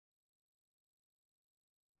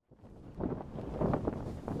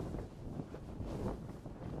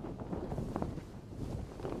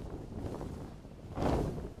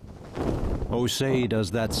Oh, say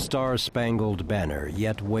does that star-spangled banner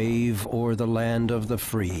yet wave o'er the land of the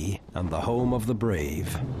free and the home of the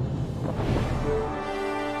brave.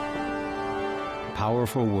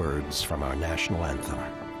 Powerful words from our national anthem.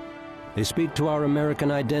 They speak to our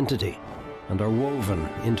American identity and are woven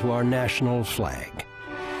into our national flag.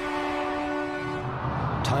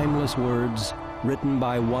 Timeless words written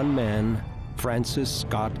by one man, Francis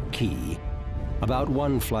Scott Key, about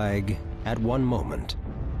one flag at one moment.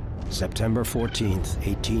 September 14th,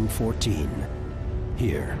 1814,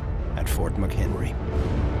 here at Fort McHenry.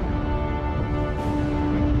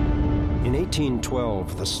 In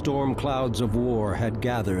 1812, the storm clouds of war had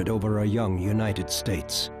gathered over a young United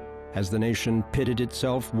States as the nation pitted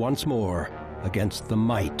itself once more against the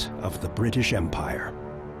might of the British Empire.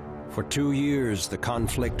 For 2 years, the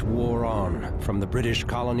conflict wore on, from the British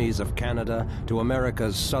colonies of Canada to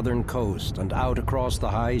America's southern coast and out across the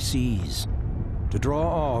high seas. To draw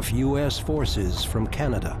off U.S. forces from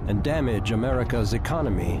Canada and damage America's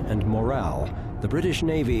economy and morale, the British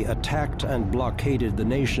Navy attacked and blockaded the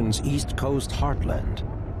nation's east coast heartland.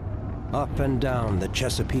 Up and down the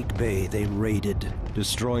Chesapeake Bay they raided,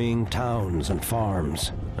 destroying towns and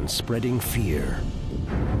farms and spreading fear.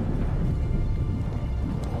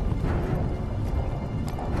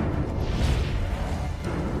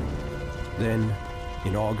 Then,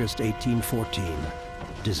 in August 1814,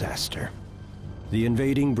 disaster. The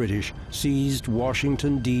invading British seized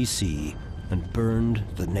Washington, D.C., and burned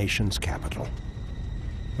the nation's capital.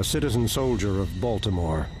 A citizen soldier of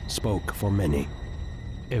Baltimore spoke for many.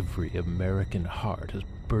 Every American heart is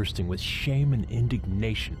bursting with shame and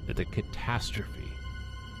indignation at the catastrophe.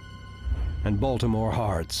 And Baltimore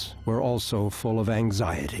hearts were also full of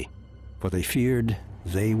anxiety, for they feared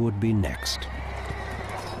they would be next.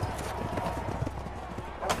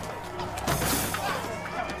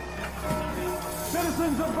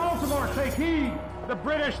 Citizens of Baltimore, take heed! The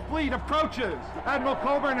British fleet approaches. Admiral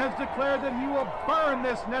Colburn has declared that he will burn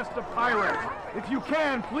this nest of pirates. If you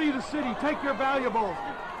can, flee the city, take your valuables.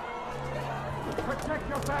 Protect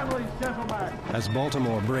your families, gentlemen. As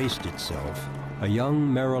Baltimore braced itself, a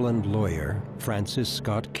young Maryland lawyer, Francis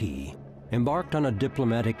Scott Key, embarked on a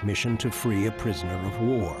diplomatic mission to free a prisoner of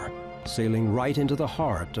war, sailing right into the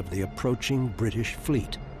heart of the approaching British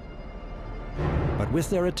fleet. But with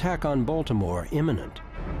their attack on Baltimore imminent,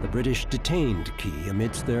 the British detained Key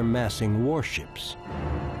amidst their massing warships.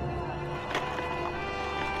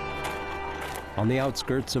 On the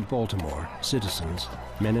outskirts of Baltimore, citizens,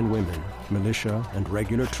 men and women, militia, and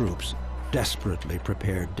regular troops desperately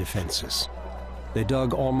prepared defenses. They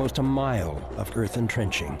dug almost a mile of earth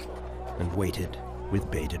entrenching and waited with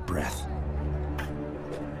bated breath.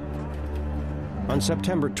 On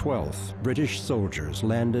September 12th, British soldiers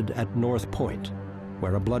landed at North Point,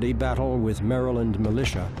 where a bloody battle with Maryland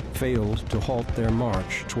militia failed to halt their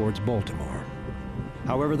march towards Baltimore.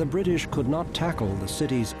 However, the British could not tackle the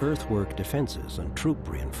city's earthwork defenses and troop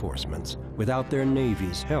reinforcements without their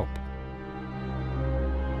Navy's help.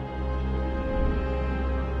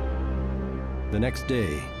 The next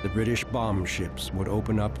day, the British bomb ships would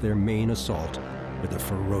open up their main assault with a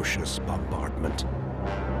ferocious bombardment.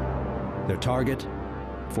 Their target,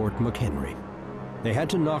 Fort McHenry. They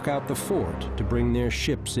had to knock out the fort to bring their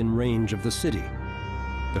ships in range of the city.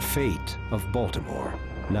 The fate of Baltimore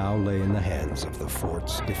now lay in the hands of the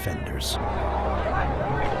fort's defenders.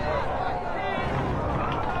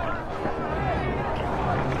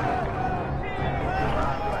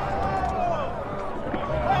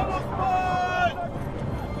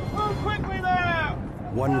 Move quickly there!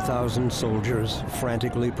 1,000 soldiers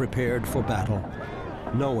frantically prepared for battle,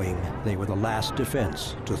 knowing they were the last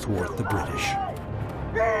defense to thwart the British.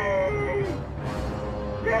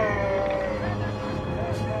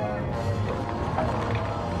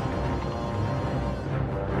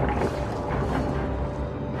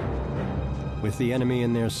 With the enemy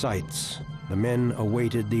in their sights, the men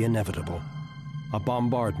awaited the inevitable, a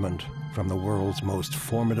bombardment from the world's most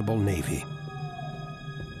formidable navy.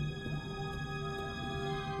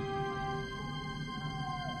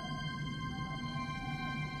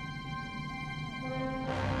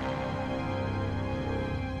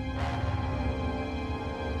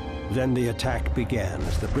 Then the attack began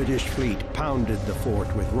as the British fleet pounded the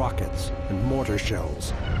fort with rockets and mortar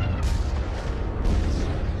shells.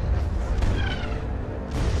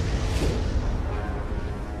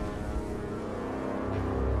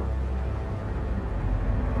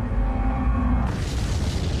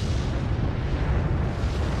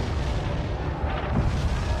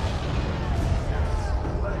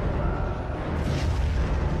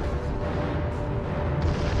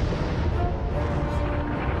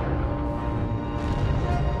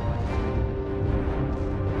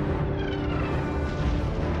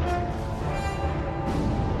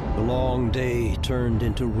 long day turned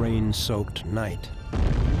into rain-soaked night.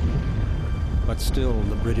 But still,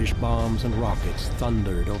 the British bombs and rockets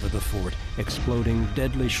thundered over the fort, exploding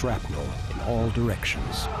deadly shrapnel in all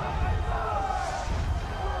directions.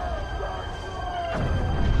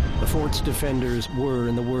 The fort's defenders were,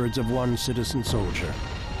 in the words of one citizen soldier,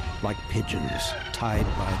 like pigeons tied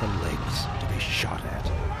by the legs to be shot at.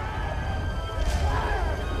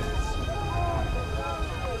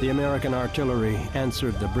 The American artillery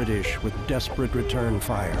answered the British with desperate return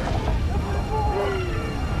fire.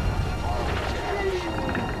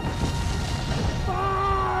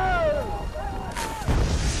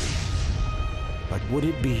 But would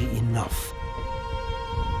it be enough?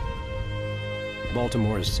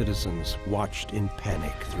 Baltimore's citizens watched in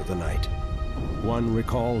panic through the night. One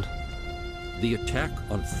recalled, "The attack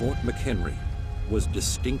on Fort McHenry was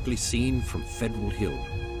distinctly seen from Federal Hill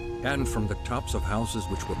and from the tops of houses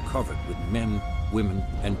which were covered with men, women,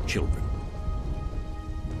 and children."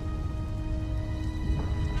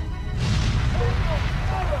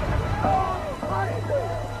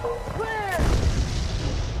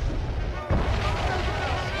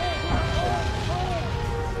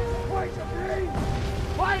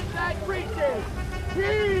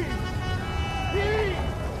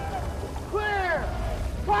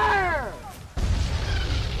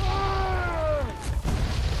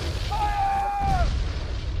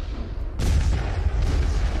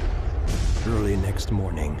 Early next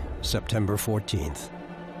morning, September 14th,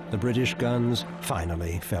 the British guns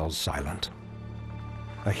finally fell silent.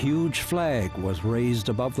 A huge flag was raised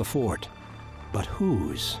above the fort, but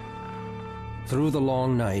whose? Through the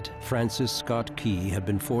long night, Francis Scott Key had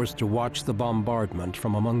been forced to watch the bombardment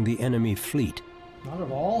from among the enemy fleet. Not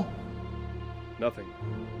at all. Nothing.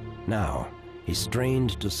 Now, he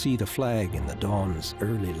strained to see the flag in the dawn's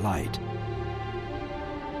early light.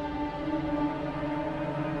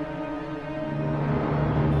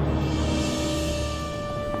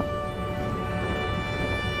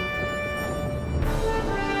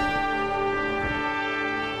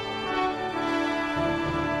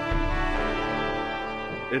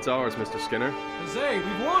 It's ours, Mr. Skinner. Jose,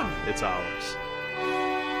 we've won! It's ours.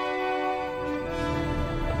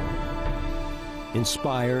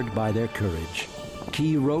 Inspired by their courage,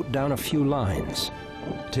 Key wrote down a few lines.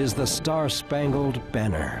 "'Tis the Star-Spangled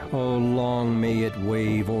Banner, oh long may it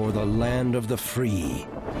wave o'er the land of the free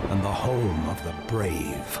and the home of the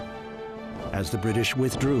brave." As the British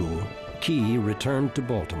withdrew, Key returned to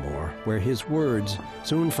Baltimore, where his words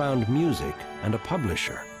soon found music and a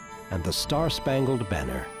publisher, and the Star-Spangled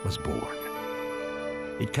Banner was born.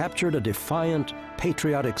 It captured a defiant,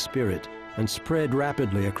 patriotic spirit and spread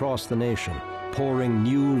rapidly across the nation, pouring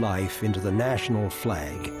new life into the national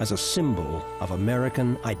flag as a symbol of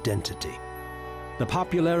American identity. The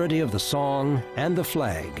popularity of the song and the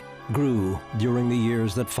flag grew during the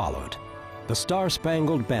years that followed. The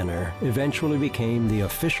Star-Spangled Banner eventually became the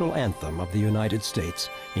official anthem of the United States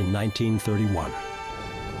in 1931.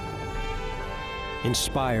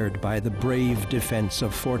 Inspired by the brave defense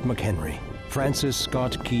of Fort McHenry, Francis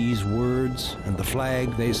Scott Key's words and the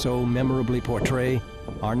flag they so memorably portray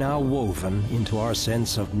are now woven into our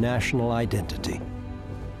sense of national identity.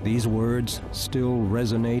 These words still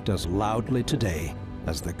resonate as loudly today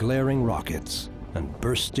as the glaring rockets and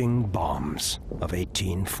bursting bombs of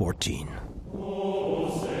 1814.